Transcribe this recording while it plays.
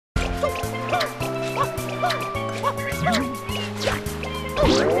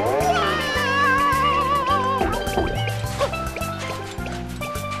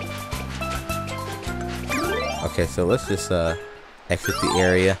Okay, so let's just exit the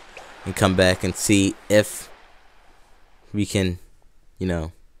area and come back and see if we can, you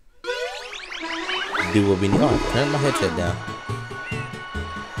know, do what we need. Oh, turn my headset down.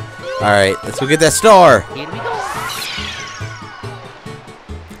 Alright, let's go get that star! Here we go.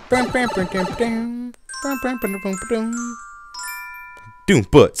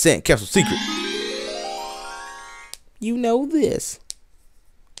 Doombutt Sandcastle Secret. You know this.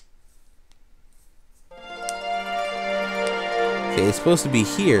 Okay, it's supposed to be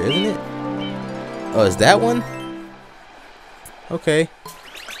here, isn't it? Oh, is that one? Okay.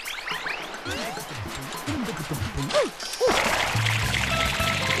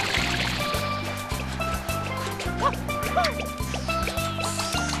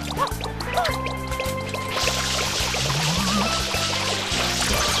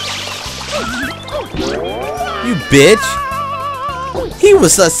 You bitch!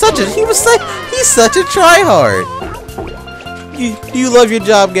 He's such a tryhard. You love your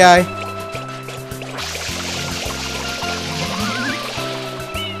job, guy.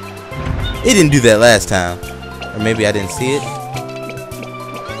 It didn't do that last time, or maybe I didn't see it.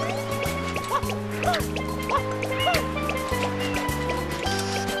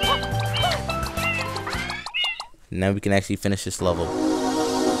 Now we can actually finish this level.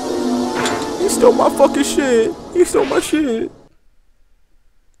 He stole my fucking shit. He stole my shit.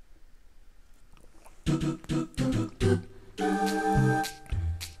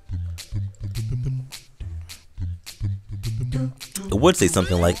 I would say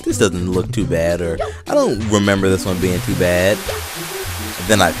something like, this doesn't look too bad, or I don't remember this one being too bad. But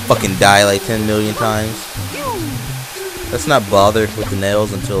then I fucking die like 10 million times. Let's not bother with the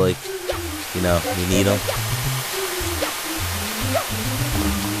nails until, like, you know, we need them.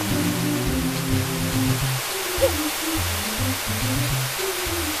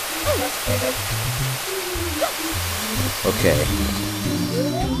 Okay.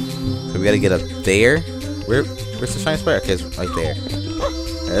 So we gotta get up there. Where's the shiny spire? Okay, it's right there.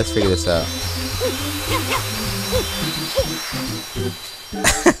 Alright, let's figure this out.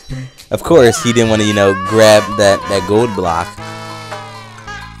 Of course, he didn't want to, you know, grab that gold block.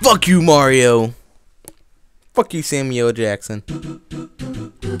 Fuck you, Mario. Fuck you, Samuel Jackson.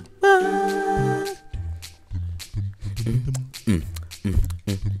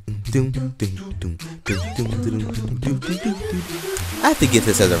 I have to get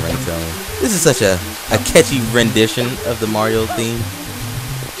this as a ringtone. This is such a catchy rendition of the Mario theme.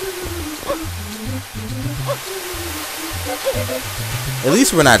 At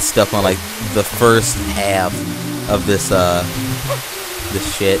least we're not stuck on like the first half of this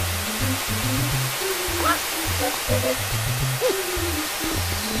this shit.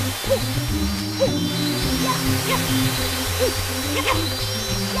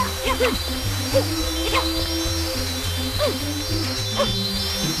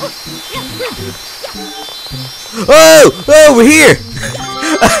 Oh! Oh, we're here!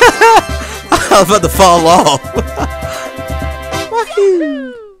 I was about to fall off.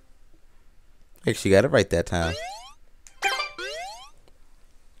 Wahoo! Actually, got it right that time.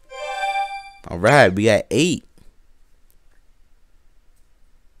 Alright, we got 8.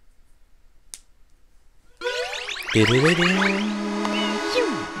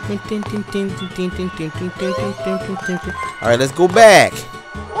 Alright, let's go back.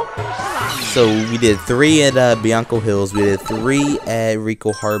 So we did 3 at Bianco Hills, we did 3 at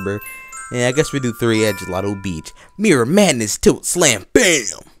Rico Harbor, and I guess we do 3 at Gelato Beach. Mirror Madness, Tilt Slam, BAM!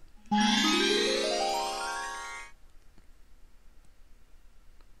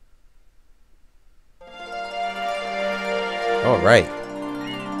 Alright.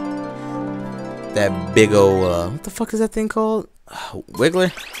 That big ol' what the fuck is that thing called?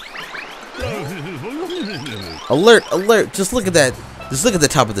 Wiggler? Alert, alert, just look at that. Just look at the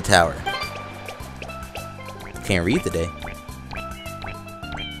top of the tower. Can't read today.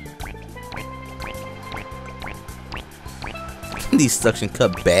 These suction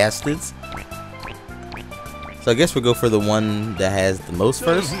cup bastards. So I guess we'll go for the one that has the most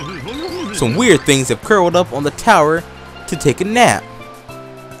first. Some weird things have curled up on the tower to take a nap.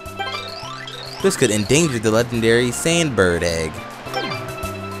 This could endanger the legendary Sandbird egg.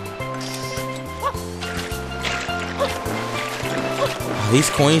 Are these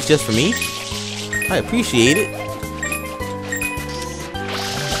coins just for me? I appreciate it.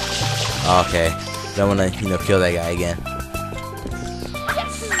 Okay. Don't wanna, you know, kill that guy again.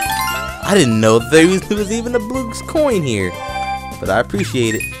 I didn't know there was even a blue coin here. But I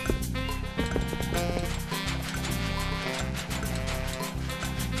appreciate it.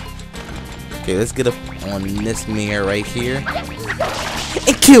 Okay, let's get up on this mirror right here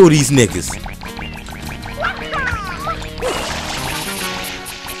and kill these niggas.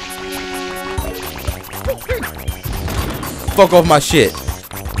 fuck off my shit.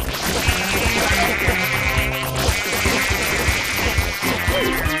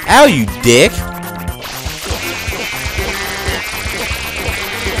 Ow, you dick.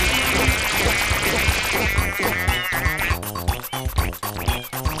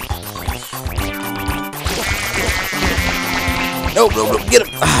 Nope, nope, nope. Get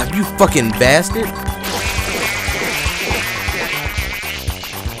him. Ah, you fucking bastard.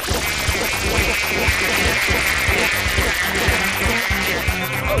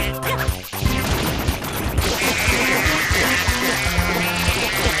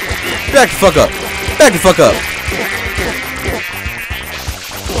 Back the fuck up. Back the fuck up.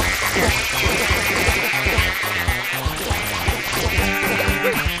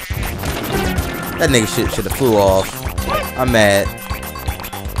 That nigga shit should have flew off. I'm mad.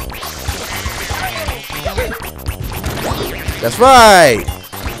 That's right.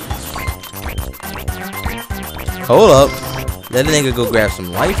 Hold up. Let the nigga go grab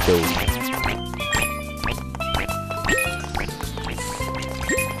some life though.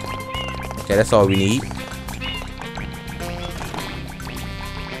 Okay, that's all we need.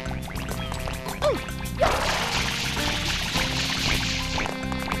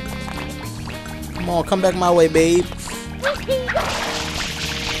 Come on, come back my way, babe.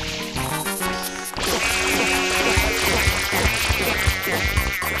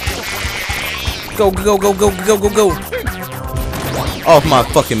 Go, go, go, go, go, go, go. Off my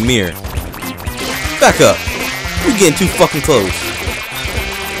fucking mirror. Back up. You're getting too fucking close.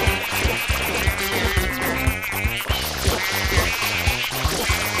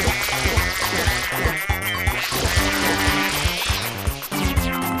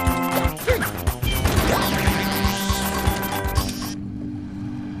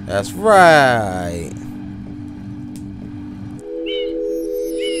 That's right.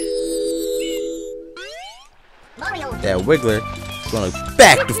 That Wiggler is gonna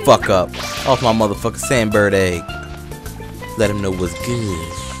back the fuck up off my motherfucking sandbird egg. Let him know what's good.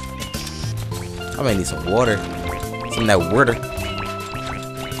 I might need some water. Some of that water.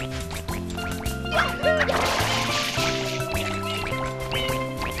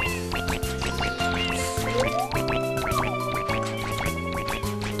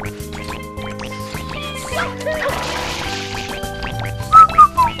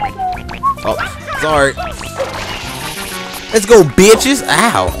 Oh, sorry. Let's go, bitches.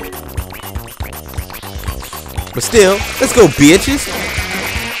 Ow. But still, let's go, bitches.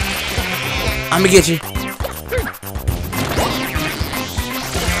 I'ma get you.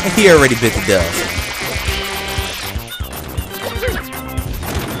 He already bit the dust.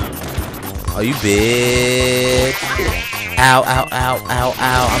 Oh, you bitch. Ow, ow, ow, ow,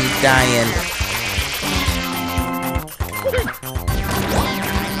 ow. I'm dying.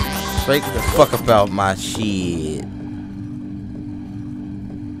 Break the fuck about my shit.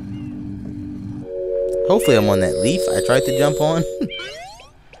 Hopefully I'm on that leaf I tried to jump on.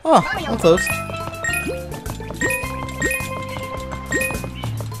 Oh, I'm close.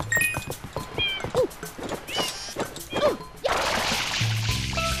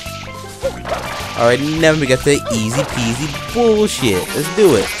 Alright, now we got the easy peasy bullshit. Let's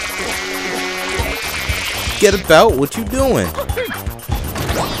do it. Get about what you doing.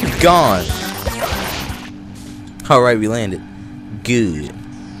 You gone. Alright, we landed. Good.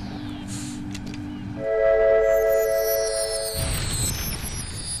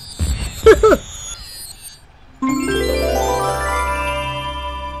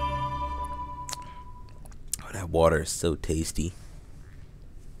 Oh, that water is so tasty.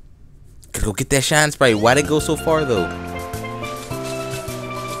 Gotta go get that shine sprite. Why'd it go so far though?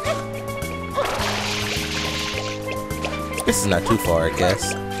 This is not too far, I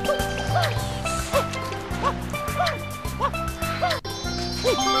guess.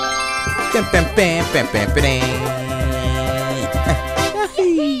 Bam, bam, bam, bam, bam, bam.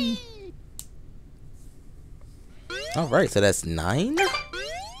 Alright, so that's 9?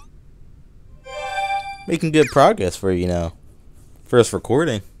 Making good progress for, you know, first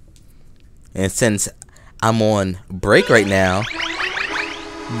recording. And since I'm on break right now,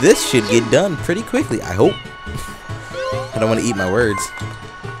 this should get done pretty quickly, I hope. I don't want to eat my words.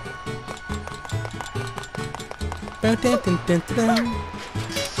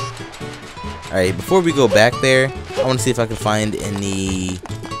 Alright, before we go back there, I want to see if I can find any...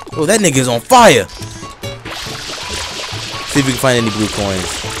 Oh, that nigga's on fire! See if we can find any blue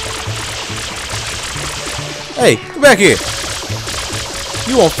coins. Hey, come back here!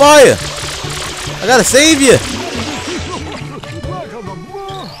 You on fire! I gotta save you!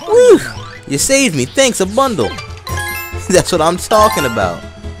 Woo! You saved me, thanks a bundle! That's what I'm talking about.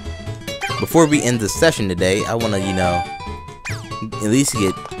 Before we end the session today, I wanna, you know, At least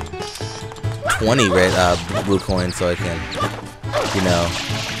get 20 red blue coins so I can, you know,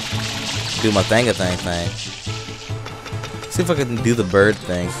 do my thing. See if I can do the bird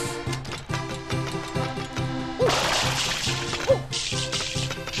thing.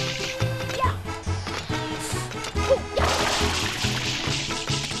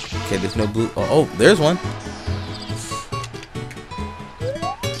 Okay, there's no blue. Oh, there's one.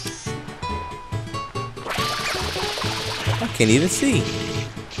 I can't even see.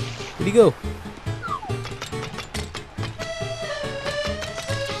 Where'd he go?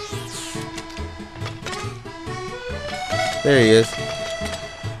 There he is.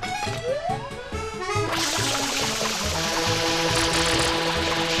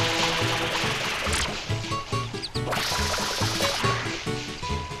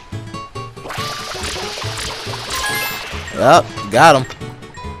 Yup, got him.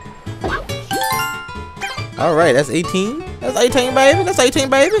 Alright, that's 18. That's 18, baby. That's 18,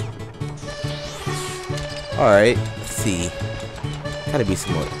 baby. Alright, let's see. Gotta be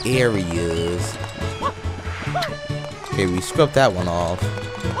some more areas. Okay, we scrubbed that one off.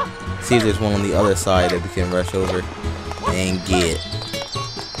 See if there's one on the other side that we can rush over and get.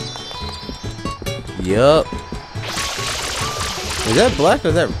 Yup. Is that black or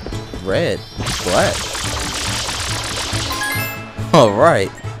is that red? Black.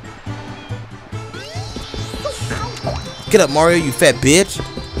 Alright. Get up, Mario, you fat bitch.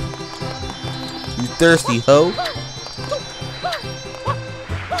 You thirsty hoe.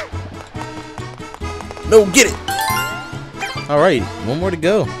 No, get it. Alright, one more to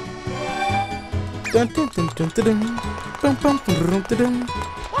go.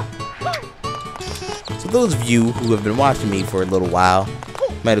 So those of you who have been watching me for a little while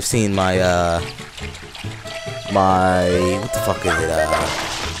might have seen my what the fuck is it?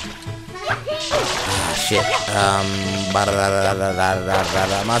 Shit.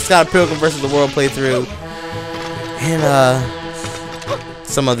 My Scott Pilgrim vs. the World playthrough, and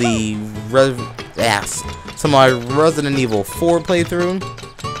some of my Resident Evil 4 playthrough,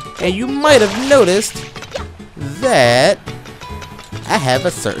 and you might have noticed that I have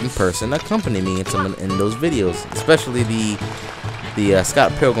a certain person accompany me in those videos, especially the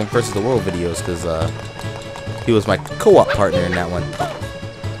Scott Pilgrim vs. the World videos, because he was my co-op partner in that one.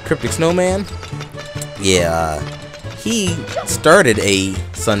 Cryptic Snowman, yeah, he started a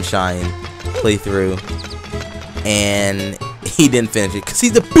Sunshine playthrough, and he didn't finish it because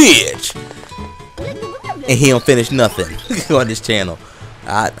he's a bitch. And he don't finish nothing on this channel.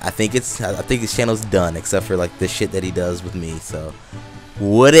 I think his channel's done, except for like the shit that he does with me. So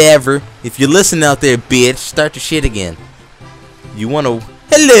whatever. If you're listening out there, bitch, start your shit again. You wanna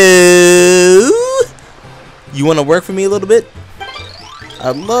hello? You wanna work for me a little bit?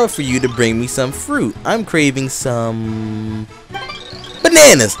 I'd love for you to bring me some fruit. I'm craving some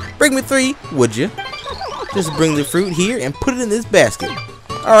bananas. Bring me 3, would you? Just bring the fruit here and put it in this basket.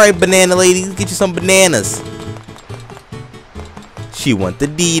 Alright, banana lady, get you some bananas. She want the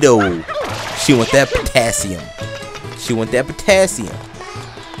Dito. She want that potassium. She want that potassium.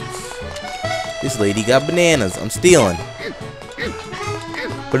 This lady got bananas. I'm stealing.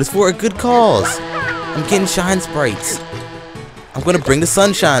 But it's for a good cause. I'm getting shine sprites. I'm gonna bring the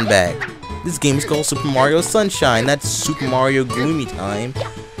sunshine back. This game is called Super Mario Sunshine, not Super Mario Gloomy Time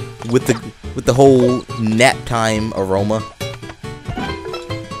with the whole nap time aroma.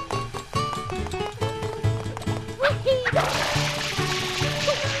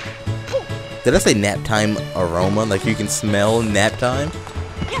 Did I say nap time aroma? Like you can smell nap time?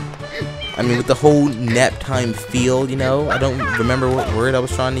 I mean, with the whole nap time feel, you know? I don't remember what word I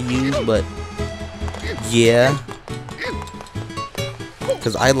was trying to use, but yeah.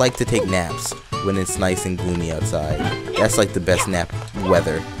 Because I like to take naps when it's nice and gloomy outside. That's like the best nap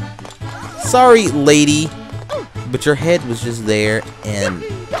weather. Sorry, lady, but your head was just there and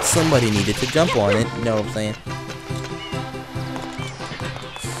somebody needed to jump on it. You know what I'm saying?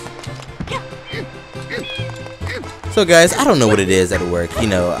 So guys, I don't know what it is at work. You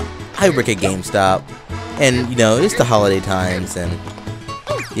know, I work at GameStop, and you know, it's the holiday times, and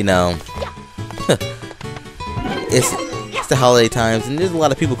you know, it's the holiday times, and there's a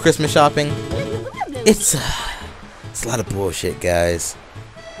lot of people Christmas shopping. It's a lot of bullshit, guys.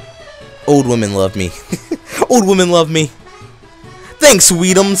 Old women love me. Old women love me. Thanks,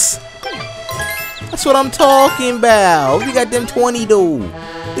 sweetums. That's what I'm talking about. We got them 20 though.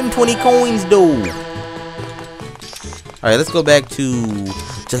 Them 20 coins though. Alright, let's go back to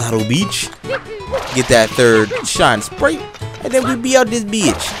Gelato Beach. Get that 3rd shine sprite. And then we'll be out this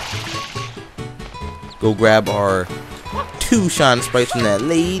bitch. Go grab our 2 shine sprites from that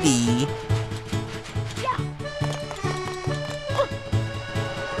lady.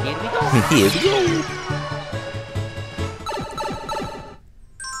 Here we go.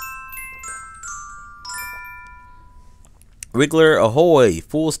 Wriggler ahoy!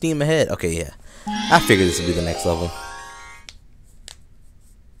 Full steam ahead. Okay, yeah. I figured this would be the next level.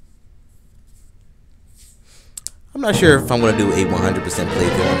 I'm not sure if I'm gonna do a 100%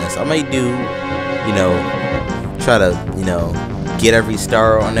 playthrough on this. I might do, you know, try to, you know, get every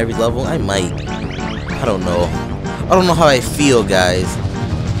star on every level. I might. I don't know. I don't know how I feel, guys.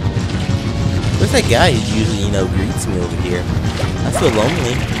 Where's that guy who usually, you know, greets me over here? I feel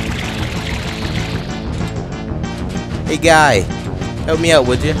lonely. Hey, guy. Help me out,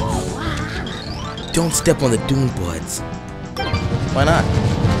 would you? Don't step on the dune buds. Why not?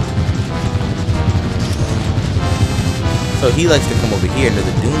 So he likes to come over here near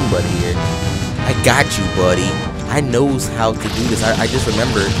the dune bud here. I got you, buddy. I knows how to do this. I just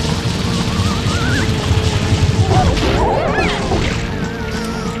remembered.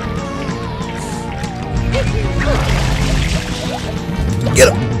 Get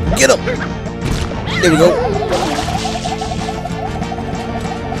him! Get him! There we go.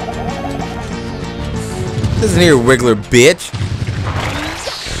 Listen here, Wriggler bitch.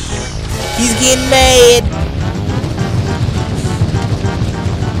 He's getting mad.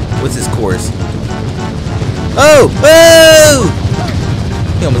 What's his course? Oh! Oh!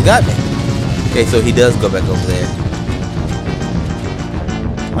 He almost got me. Okay, so he does go back over there.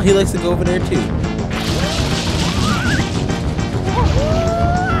 Oh, he likes to go over there too.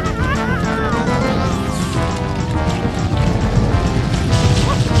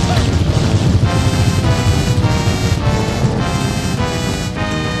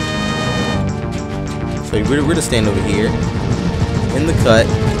 So we're just staying over here in the cut.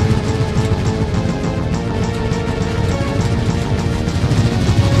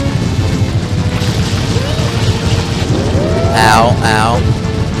 Ow, ow.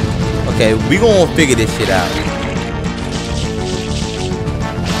 Okay, we gonna figure this shit out.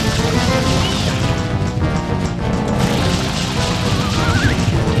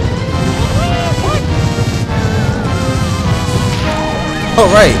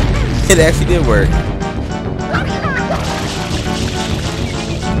 Alright, it actually did work.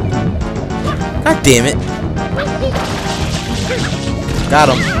 God damn it. Got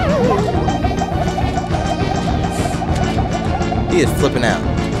him. He is flipping out.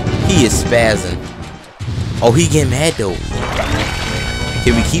 He is spazzing. Oh, he getting mad though.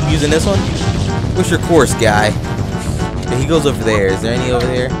 Can we keep using this one? What's your course, guy? Okay, he goes over there. Is there any over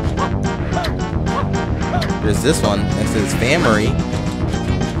there? There's this one next to his family.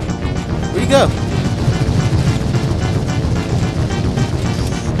 Where'd he go?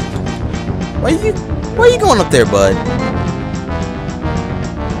 Why are you going up there, bud?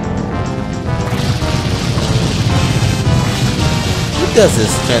 Who does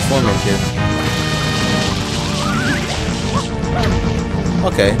this transform into?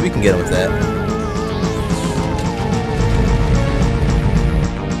 Okay, we can get him with that.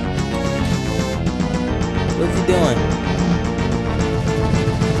 What's he doing?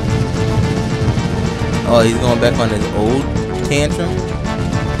 Oh, he's going back on his old tantrum?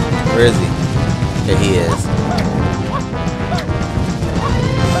 Where is he? There he is.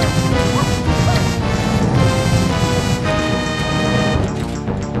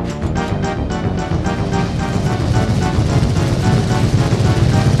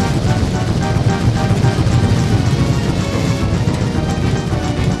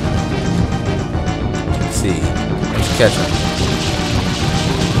 Let's see. Let's catch him.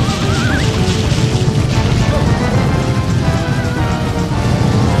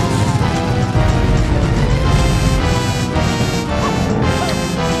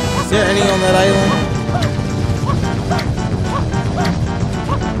 Is there any on that island?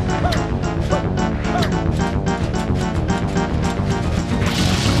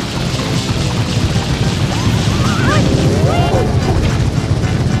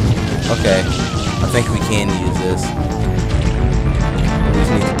 Okay, I think we can use this. We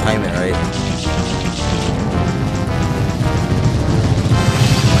just need to time it right.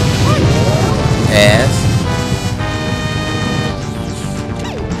 Ass.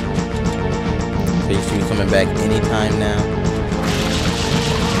 So you should be coming back anytime now.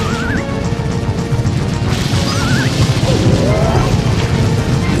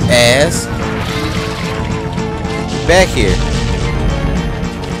 Ass. Back here.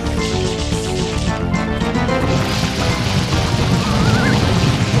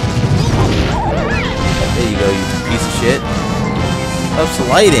 There you go, you piece of shit. Stop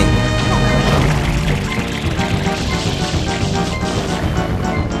sliding.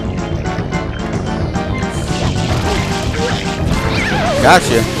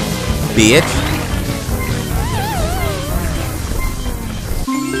 Gotcha. bitch.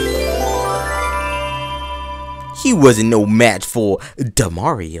 He wasn't no match for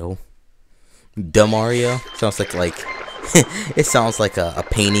Mario. Mario sounds like it sounds like a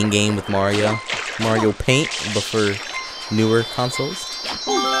painting game with Mario. Mario Paint, but for newer consoles.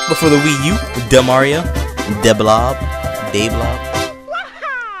 But for the Wii U, Mario, Blob.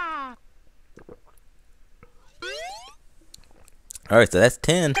 Alright, so that's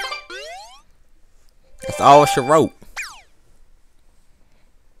 10. That's all she wrote.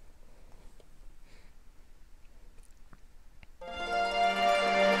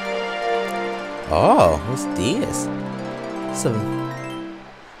 Oh, what's this?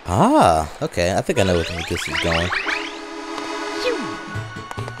 Okay. I think I know where this is going.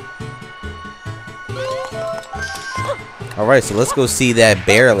 Alright, so let's go see that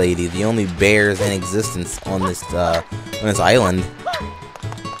bear lady, the only bears in existence on this island.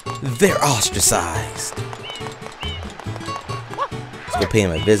 They're ostracized. Let's go pay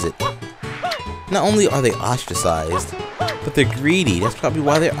them a visit. Not only are they ostracized, but they're greedy. That's probably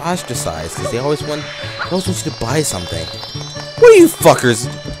why they're ostracized, because they always want you to buy something. What are you fuckers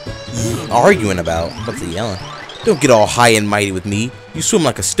arguing about? What's he yelling? Don't get all high and mighty with me. You swim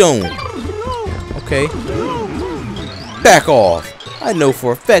like a stone. Okay. Back off. I know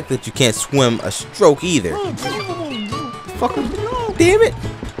for a fact that you can't swim a stroke either. Fucker. Damn it.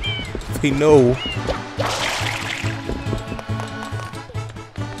 They know.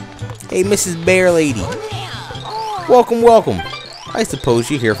 Hey, Mrs. Bear Lady. Welcome, welcome. I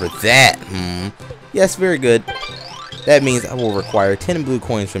suppose you're here for that. Yes, very good. That means I will require 10 blue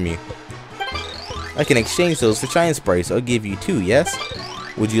coins from you. I can exchange those for shine sprites. I'll give you 2, yes?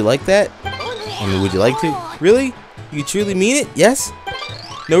 Would you like that? I mean, would you like to? Really? You truly mean it? Yes?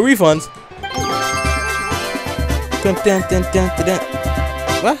 No refunds. Dun, dun, dun, dun, dun, dun.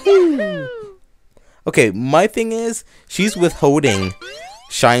 Wahoo! Okay, my thing is, she's withholding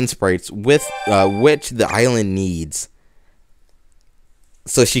shine sprites with which the island needs,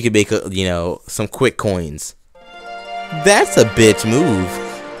 so she could make some quick coins. That's a bitch move.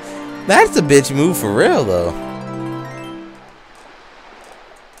 That's a bitch move for real though.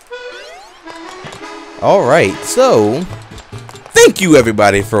 Alright, so thank you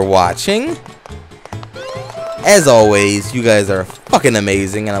everybody for watching. As always, you guys are fucking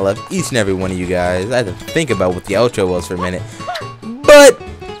amazing, and I love each and every one of you guys. I had to think about what the outro was for a minute, but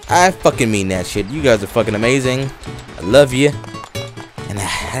I fucking mean that shit. You guys are fucking amazing. I love you, and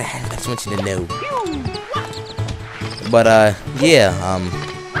I just want you to know. But yeah,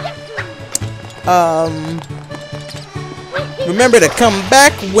 remember to come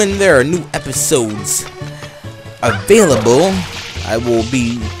back when there are new episodes available. I will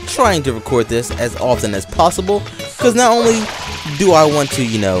be trying to record this as often as possible, because not only do I want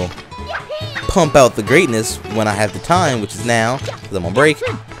to, pump out the greatness when I have the time, which is now, because I'm on break,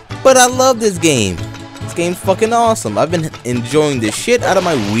 but I love this game. This game's fucking awesome. I've been enjoying the shit out of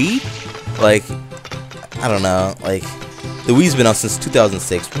my Wii. Like, I don't know, like, the Wii's been out since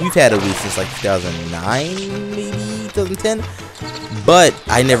 2006. We've had a Wii since like 2009, maybe 2010. But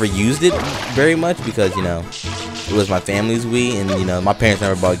I never used it very much because, it was my family's Wii, and, my parents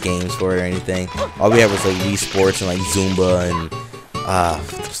never bought games for it or anything. All we had was like Wii Sports and like Zumba and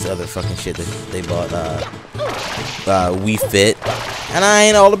what's the other fucking shit that they bought? Wii Fit. And I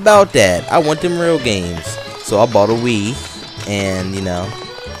ain't all about that. I want them real games. So I bought a Wii, and,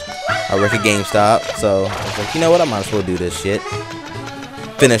 I work at GameStop, so I was like, you know what, I might as well do this shit.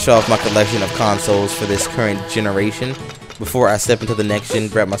 Finish off my collection of consoles for this current generation before I step into the next gen,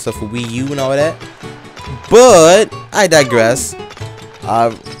 grab myself a Wii U and all of that. But I digress.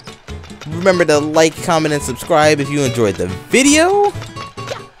 Remember to like, comment, and subscribe if you enjoyed the video.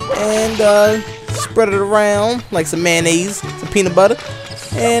 And spread it around like some mayonnaise, some peanut butter.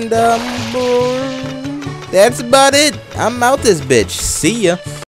 And that's about it. I'm out this bitch. See ya.